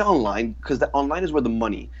 Get online, because the online is where the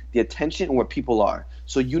money, the attention, and where people are.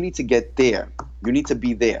 So you need to get there. You need to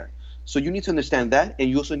be there. So you need to understand that, and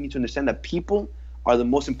you also need to understand that people are the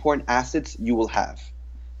most important assets you will have.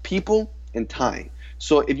 People and time.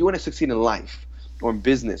 So if you want to succeed in life or in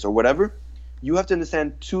business or whatever, you have to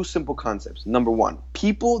understand two simple concepts. Number one,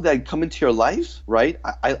 people that come into your life, right?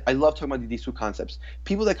 I love talking about these two concepts.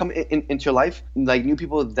 People that come into your life, like new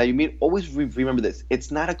people that you meet, always remember this.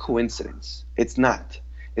 It's not a coincidence. It's not.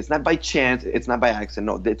 It's not by chance. It's not by accident.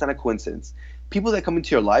 No, it's not a coincidence. People that come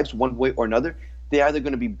into your lives one way or another, they're either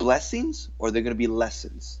going to be blessings or they're going to be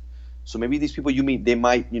lessons. So maybe these people you meet, they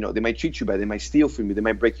might treat you bad. They might steal from you. They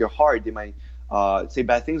might break your heart. They might say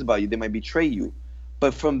bad things about you. They might betray you.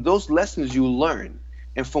 But from those lessons you learn,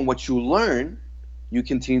 and from what you learn, you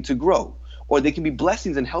continue to grow. Or they can be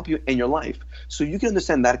blessings and help you in your life. So you can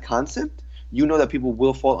understand that concept. You know that people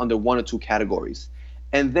will fall under one or two categories.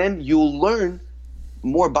 And then you'll learn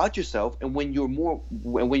more about yourself. And when you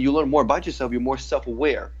learn more about yourself, you're more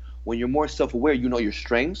self-aware. When you're more self-aware, you know your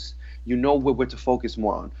strengths. You know where to focus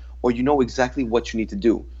more on. Or you know exactly what you need to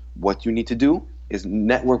do. What you need to do is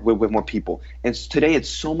network with more people. And today it's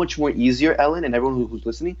so much more easier, Ellen, and everyone who's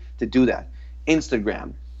listening, to do that.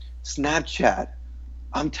 Instagram, Snapchat,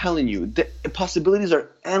 I'm telling you, the possibilities are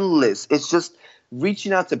endless. It's just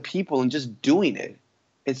reaching out to people and just doing it.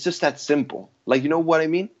 It's just that simple. Like, you know what I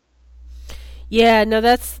mean? Yeah, no,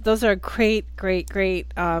 those are great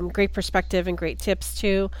perspective and great tips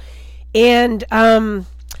too. And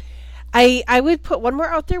I would put one more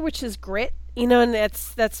out there, which is grit. And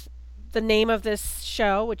that's the name of this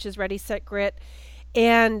show, which is Ready Set Grit.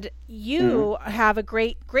 And Hmm. you have a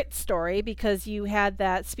great grit story because you had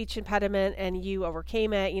that speech impediment and you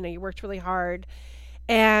overcame it. You worked really hard.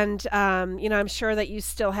 And I'm sure that you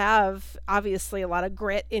still have obviously a lot of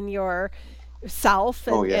grit in yourself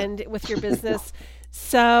Oh, and yeah. with your business.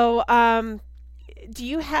 So, do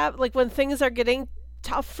you have, like, when things are getting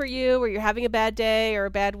tough for you, or you're having a bad day or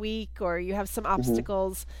a bad week, or you have some Hmm.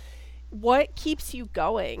 obstacles, what keeps you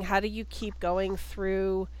going? How do you keep going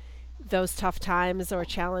through those tough times or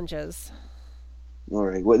challenges? All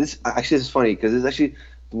right. Well, this is funny because it's actually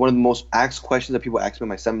one of the most asked questions that people ask me in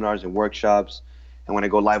my seminars and workshops, and when I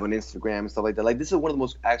go live on Instagram and stuff like that. Like, this is one of the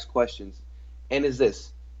most asked questions, and is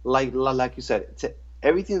this like you said,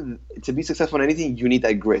 to be successful in anything, you need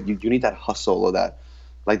that grit, you need that hustle, or that,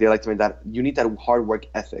 like they like to make that, you need that hard work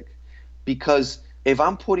ethic, because if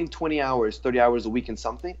I'm putting 20 hours, 30 hours a week in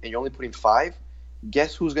something, and you're only putting five,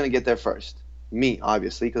 guess who's gonna get there first? Me,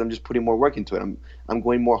 obviously, because I'm just putting more work into it. I'm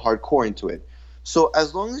going more hardcore into it. So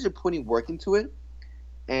as long as you're putting work into it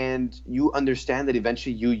and you understand that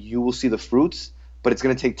eventually you will see the fruits, but it's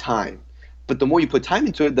going to take time. But the more you put time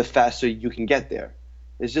into it, the faster you can get there.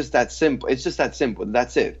 It's just that simple. It's just that simple.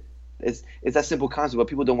 That's it. It's that simple concept, but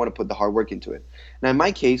people don't want to put the hard work into it. Now, in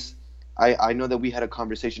my case, I know that we had a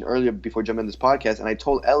conversation earlier before jumping on this podcast, and I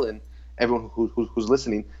told Ellen, everyone who's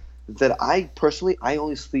listening, that I personally I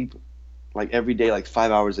only sleep like every day, like 5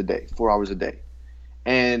 hours a day, 4 hours a day.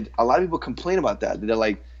 And a lot of people complain about that. They're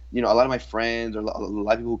like, a lot of my friends or a lot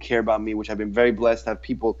of people who care about me, which I've been very blessed to have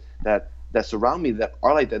people that surround me that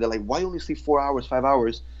are like that. They're like, why only sleep 4 hours, 5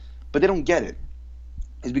 hours? But they don't get it.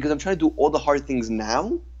 It's because I'm trying to do all the hard things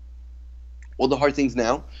now.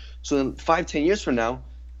 So then 5, 10 years from now,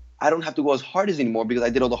 I don't have to go as hard as anymore because I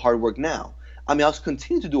did all the hard work now. I mean, I'll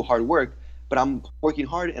continue to do hard work, but I'm working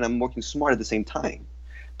hard and I'm working smart at the same time.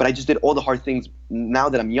 But I just did all the hard things now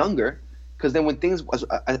that I'm younger, because then when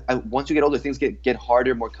once you get older, things get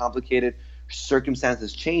harder, more complicated,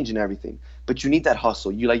 circumstances change and everything. But you need that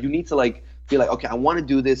hustle. You need to like be like, okay, I want to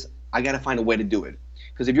do this. I gotta find a way to do it.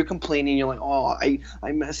 Because if you're complaining, you're like, oh,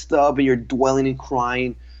 I messed up, and you're dwelling and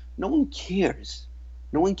crying, no one cares.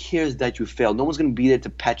 No one cares that you failed. No one's gonna be there to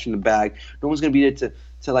pat you in the back. No one's gonna be there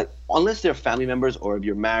to like, unless they're family members, or if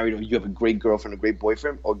you're married or you have a great girlfriend, a great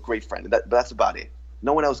boyfriend, or a great friend. But that's about it.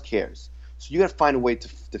 No one else cares. So you gotta find a way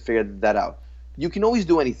to figure that out. You can always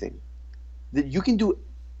do anything. You can do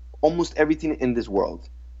almost everything in this world,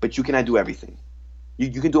 but you cannot do everything.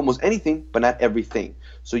 You can do almost anything, but not everything.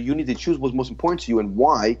 So you need to choose what's most important to you and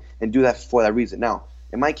why, and do that for that reason. Now,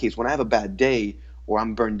 in my case, when I have a bad day or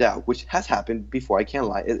I'm burned out, which has happened before, I can't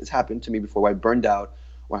lie, it's happened to me before, where I burned out,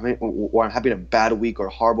 or I'm having a bad week or a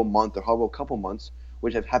horrible month or horrible couple months,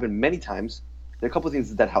 which have happened many times. There are a couple of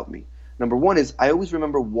things that help me. Number one is I always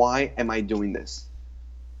remember, why am I doing this?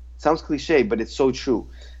 Sounds cliche, but it's so true.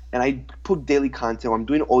 And I put daily content. I'm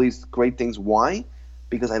doing all these great things. Why?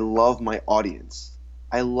 Because I love my audience.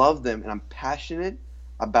 I love them, and I'm passionate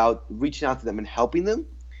about reaching out to them and helping them,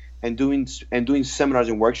 and doing seminars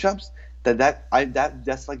and workshops.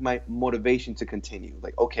 That's like my motivation to continue.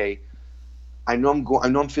 Like, okay, I know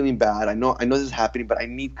I'm feeling bad. I know this is happening, but I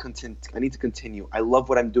need content. I need to continue. I love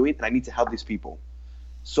what I'm doing, and I need to help these people.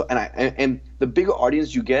 So, and the bigger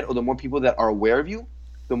audience you get, or the more people that are aware of you,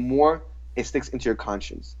 the more it sticks into your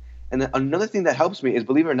conscience. And then another thing that helps me is,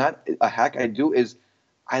 believe it or not, a hack I do is,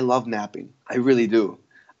 I love napping. I really do.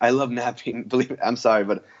 I love napping. Believe it, I'm sorry,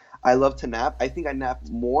 but I love to nap. I think I nap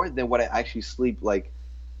more than what I actually sleep, like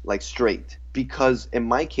straight. Because in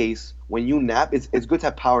my case, when you nap, it's good to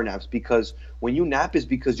have power naps, because when you nap is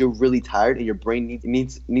because you're really tired and your brain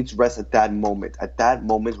needs rest at that moment. At that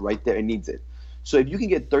moment right there, it needs it. So if you can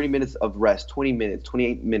get 30 minutes of rest, 20 minutes,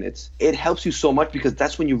 28 minutes, it helps you so much, because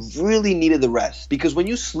that's when you really needed the rest. Because when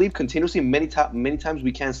you sleep continuously, many times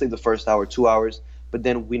we can't sleep the first hour, 2 hours, but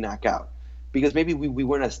then we knock out. Because maybe we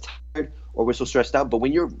weren't as tired, or we're so stressed out. But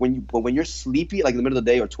when you're sleepy, like in the middle of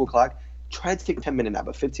the day or 2 o'clock, try to take a 10-minute nap,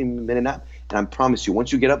 a 15-minute nap, and I promise you,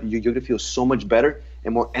 once you get up, you're gonna feel so much better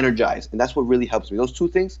and more energized. And that's what really helps me. Those two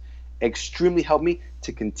things extremely help me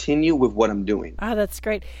to continue with what I'm doing. Oh, that's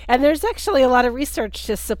great. And there's actually a lot of research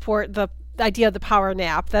to support the idea of the power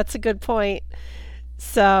nap. That's a good point.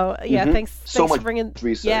 So, yeah, So thanks for much bringing.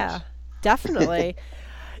 research. Yeah, definitely.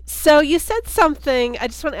 So you said something. I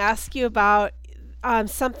just want to ask you about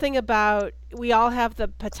something about we all have the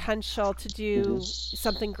potential to do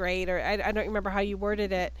something great, or I don't remember how you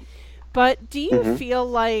worded it. But do you feel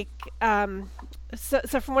like, so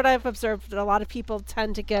from what I've observed, a lot of people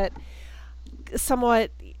tend to get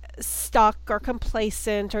somewhat stuck or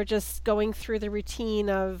complacent or just going through the routine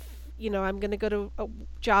of, I'm going to go to a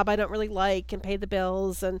job I don't really like and pay the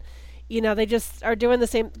bills. And, they just are doing the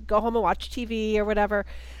same, go home and watch TV or whatever.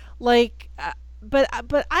 Like, but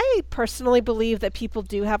I personally believe that people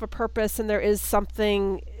do have a purpose, and there is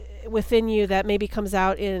something within you that maybe comes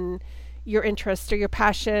out in your interest or your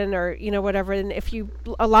passion or, whatever. And if you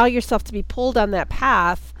allow yourself to be pulled on that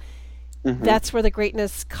path, that's where the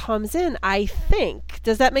greatness comes in, I think.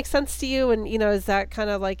 Does that make sense to you? And, is that kind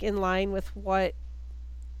of like in line with what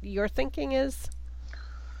your thinking is?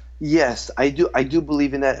 Yes, I do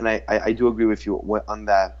believe in that, and I do agree with you on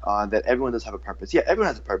that, that everyone does have a purpose. Yeah, everyone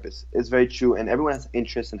has a purpose. It's very true, and everyone has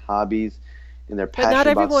interests and hobbies, and they're passionate about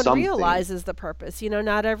something. But not everyone realizes the purpose.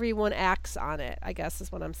 Not everyone acts on it, I guess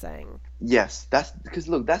is what I'm saying. Yes, that's because,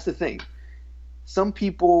 look, that's the thing. Some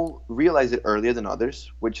people realize it earlier than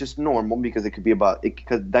others, which is normal because it could be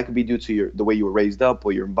because that could be due to the way you were raised up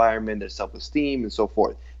or your environment, their self-esteem, and so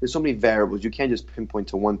forth. There's so many variables. You can't just pinpoint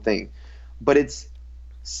to one thing. But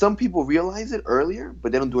some people realize it earlier,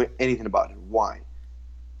 but they don't do anything about it. Why?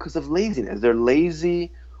 Because of laziness. They're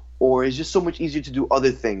lazy, or it's just so much easier to do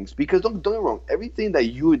other things. Because don't get me wrong, everything that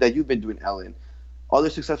you've been doing, Ellen, other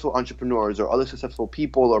successful entrepreneurs or other successful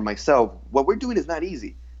people or myself, what we're doing is not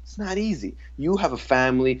easy. It's not easy. You have a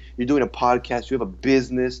family, you're doing a podcast, you have a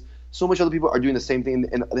business. So much other people are doing the same thing,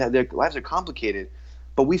 and their lives are complicated.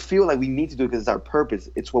 But we feel like we need to do it because it's our purpose.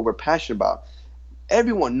 It's what we're passionate about.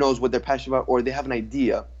 Everyone knows what they're passionate about, or they have an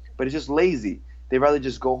idea, but it's just lazy. They rather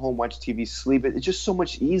just go home, watch TV, sleep. It's just so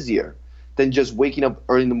much easier than just waking up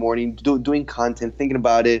early in the morning, doing content, thinking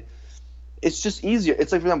about it. It's just easier.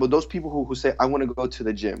 It's like, for example, those people who say, I want to go to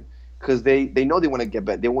the gym because they know they want to get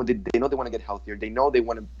better. They know they want to get healthier. They know they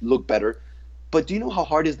want to look better. But do you know how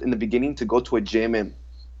hard it is in the beginning to go to a gym and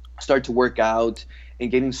start to work out and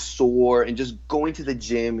getting sore and just going to the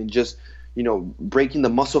gym and just breaking the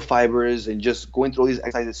muscle fibers and just going through all these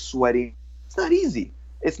exercises, sweating? It's not easy.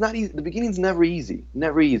 It's not easy. The beginning's never easy.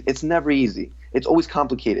 Never easy. It's never easy. It's always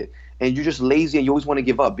complicated. And you're just lazy and you always want to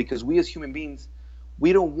give up because we as human beings,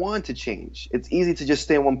 we don't want to change. It's easy to just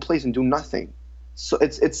stay in one place and do nothing. So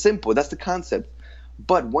it's simple. That's the concept.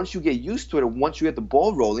 But once you get used to it, and once you get the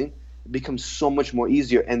ball rolling, it becomes so much more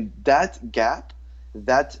easier. And that gap,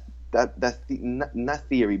 not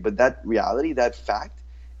theory, but that reality, that fact,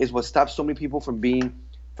 is what stops so many people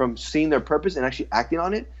from seeing their purpose and actually acting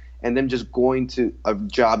on it, and them just going to a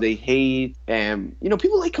job they hate. And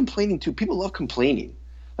people like complaining too. People love complaining.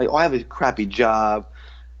 Like, I have a crappy job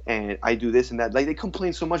and I do this and that. Like, they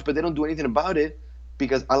complain so much, but they don't do anything about it,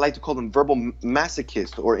 because I like to call them verbal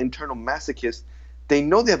masochists or internal masochists. They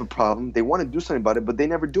know they have a problem. They want to do something about it, but they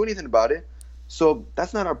never do anything about it. So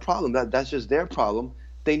that's not our problem. That's just their problem.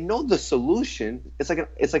 They know the solution. It's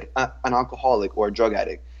like an alcoholic or a drug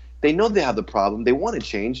addict. They know they have the problem. They want to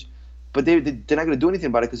change, but they're not going to do anything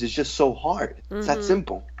about it because it's just so hard. It's that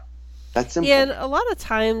simple. That's simple. Yeah, and a lot of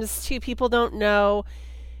times, too, people don't know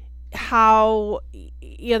how,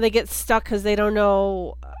 they get stuck because they don't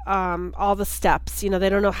know all the steps. They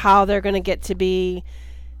don't know how they're going to get to be,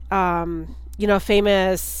 a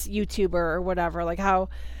famous YouTuber or whatever. Like, how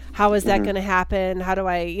is that going to happen? How do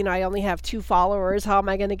I only have 2 followers. How am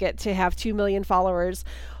I going to get to have 2 million followers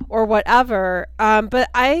or whatever? But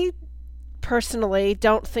I personally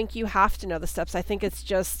don't think you have to know the steps. I think it's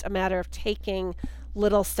just a matter of taking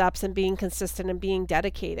little steps and being consistent and being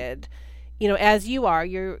dedicated. As you are,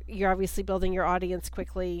 you're obviously building your audience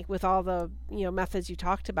quickly with all the, methods you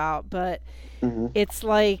talked about, but it's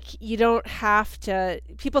like, you don't have to,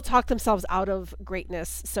 people talk themselves out of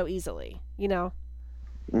greatness so easily, You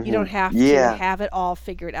don't have to have it all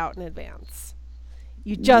figured out in advance.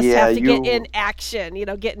 You just have to get in action,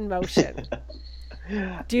 get in motion.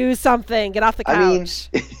 Do something, get off the couch.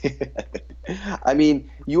 I mean,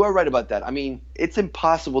 you are right about that. I mean, it's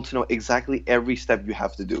impossible to know exactly every step you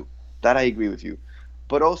have to do. That I agree with you.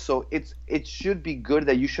 But also, it should be good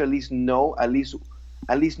that you should at least know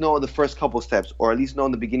the first couple steps, or at least know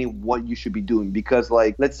in the beginning what you should be doing. Because,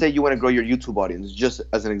 like, let's say you want to grow your YouTube audience, just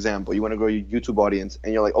as an example. You want to grow your YouTube audience,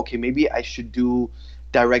 and you're like, okay, maybe I should do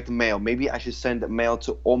direct mail. Maybe I should send mail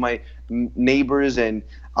to all my neighbors, and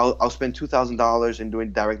I'll spend $2,000 in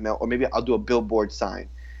doing direct mail, or maybe I'll do a billboard sign.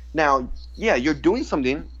 Now, yeah, you're doing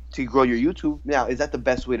something to grow your YouTube. Now, is that the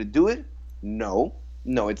best way to do it? No,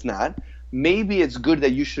 it's not. Maybe it's good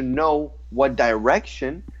that you should know what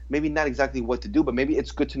direction, maybe not exactly what to do, but maybe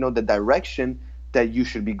it's good to know the direction that you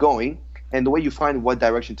should be going. And the way you find what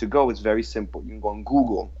direction to go is very simple. You can go on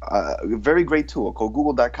Google, a very great tool called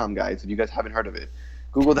Google.com, guys. If you guys haven't heard of it,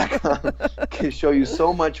 Google.com can show you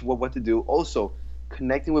so much what to do. Also,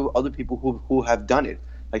 connecting with other people who have done it,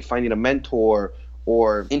 like finding a mentor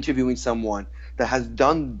or interviewing someone that has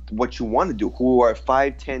done what you want to do, who are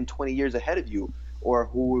 5, 10, 20 years ahead of you, or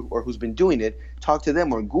who's been doing it. Talk to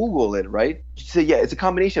them or Google it, right? So yeah, it's a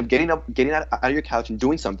combination of getting out of your couch and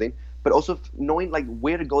doing something, but also knowing like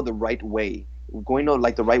where to go the right way, going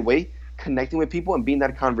like the right way, connecting with people and being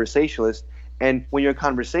that conversationalist. And when you're a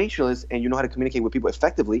conversationalist and you know how to communicate with people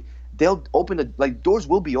effectively, they'll open doors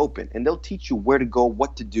will be open and they'll teach you where to go,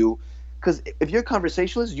 what to do. Because if you're a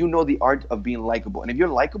conversationalist, you know the art of being likable. And if you're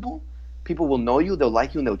likable, people will know you, they'll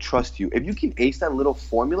like you, and they'll trust you. If you can ace that little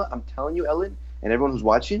formula, I'm telling you, Ellen, and everyone who's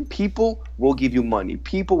watching, people will give you money.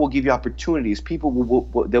 People will give you opportunities.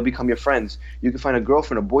 People they'll become your friends. You can find a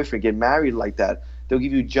girlfriend, a boyfriend, get married like that. They'll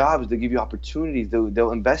give you jobs. They'll give you opportunities.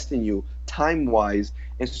 They'll invest in you time-wise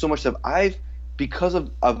and so much stuff. Because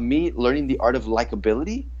of me learning the art of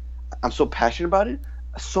likability, I'm so passionate about it.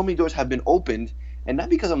 So many doors have been opened. And not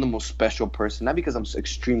because I'm the most special person, not because I'm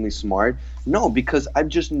extremely smart. No, because I've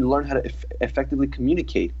just learned how to effectively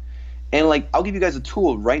communicate. And like, I'll give you guys a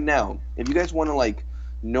tool right now. If you guys want to like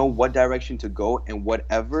know what direction to go and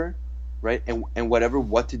whatever, right? And whatever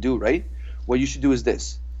what to do, right? What you should do is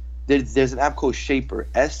this. There's an app called Shapr,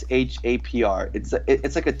 SHAPR.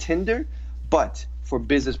 It's like a Tinder, but for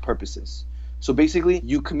business purposes. So basically,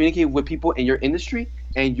 you communicate with people in your industry,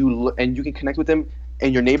 and you can connect with them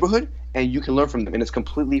in your neighborhood, and you can learn from them, and it's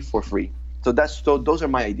completely for free. So those are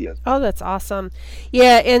my ideas. Oh, that's awesome.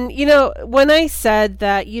 Yeah, and when I said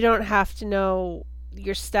that you don't have to know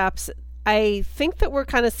your steps, I think that we're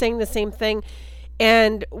kind of saying the same thing.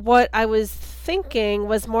 And what I was thinking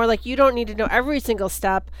was more like you don't need to know every single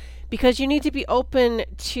step, because you need to be open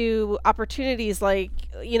to opportunities. Like,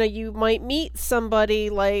 you might meet somebody,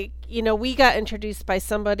 like, we got introduced by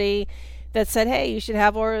somebody that said, hey, you should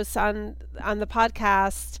have Orus on the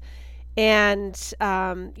podcast. And,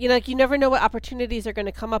 you never know what opportunities are going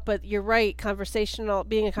to come up, but you're right.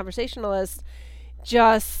 Being a conversationalist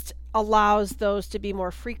just allows those to be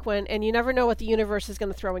more frequent, and you never know what the universe is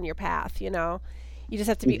going to throw in your path. You just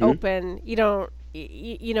have to be open.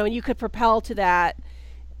 You could propel to that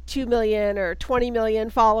 2 million or 20 million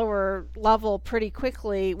follower level pretty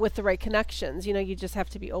quickly with the right connections. You just have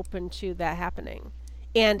to be open to that happening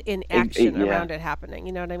and in action around it happening.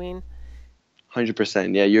 You know what I mean?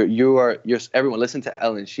 100%. Yeah, you're everyone listen to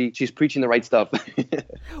Ellen. She's preaching the right stuff.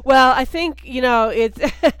 Well, I think it's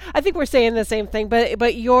I think we're saying the same thing,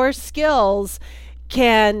 but your skills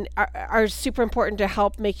are super important to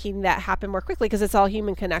help making that happen more quickly, because it's all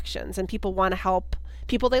human connections and people want to help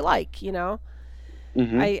people they like.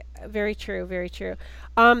 Very true, very true.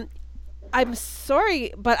 I'm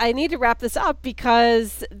sorry, but I need to wrap this up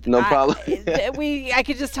because no problem. I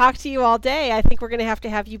could just talk to you all day. I think we're going to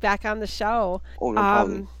have you back on the show. Oh, no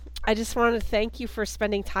problem. I just want to thank you for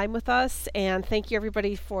spending time with us, and thank you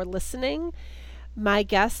everybody for listening. My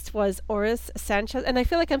guest was Orus Sanchez, and I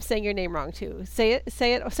feel like I'm saying your name wrong too. Say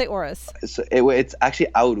Orus. It's actually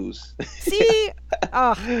Aurus. See,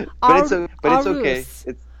 but it's okay. It's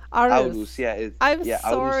Aurus. Yeah. I'm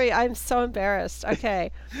sorry. Aurus. I'm so embarrassed.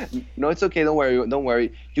 Okay. No, it's okay. Don't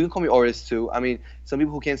worry. You can call me Orus too. I mean, some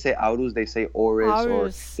people who can't say Aurus, they say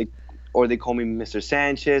Orus. Or they call me Mr.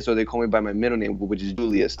 Sanchez, or they call me by my middle name, which is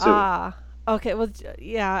Julius too. Okay. Well,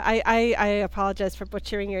 yeah. I apologize for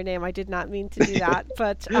butchering your name. I did not mean to do that.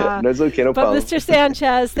 But no, it's okay. No problem. But Mr.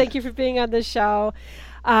 Sanchez, thank you for being on the show.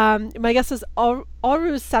 My guest was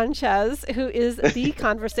Orus Sanchez, who is the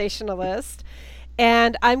conversationalist.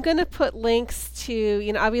 And I'm going to put links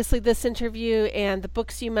to, obviously this interview and the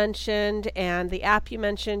books you mentioned and the app you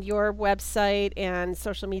mentioned, your website and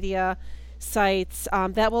social media sites.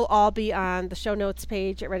 That will all be on the show notes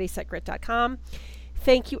page at ReadySetGrit.com.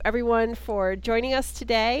 Thank you, everyone, for joining us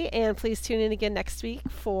today. And please tune in again next week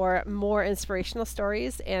for more inspirational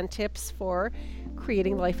stories and tips for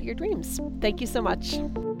creating the life of your dreams. Thank you so much.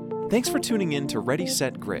 Thanks for tuning in to Ready,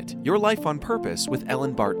 Set, Grit, Your Life on Purpose with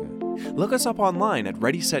Ellen Barton. Look us up online at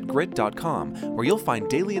ReadySetGrit.com, where you'll find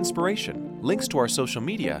daily inspiration, links to our social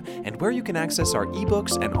media, and where you can access our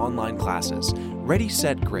ebooks and online classes. Ready,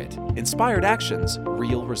 Set, Grit. Inspired actions,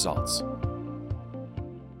 real results.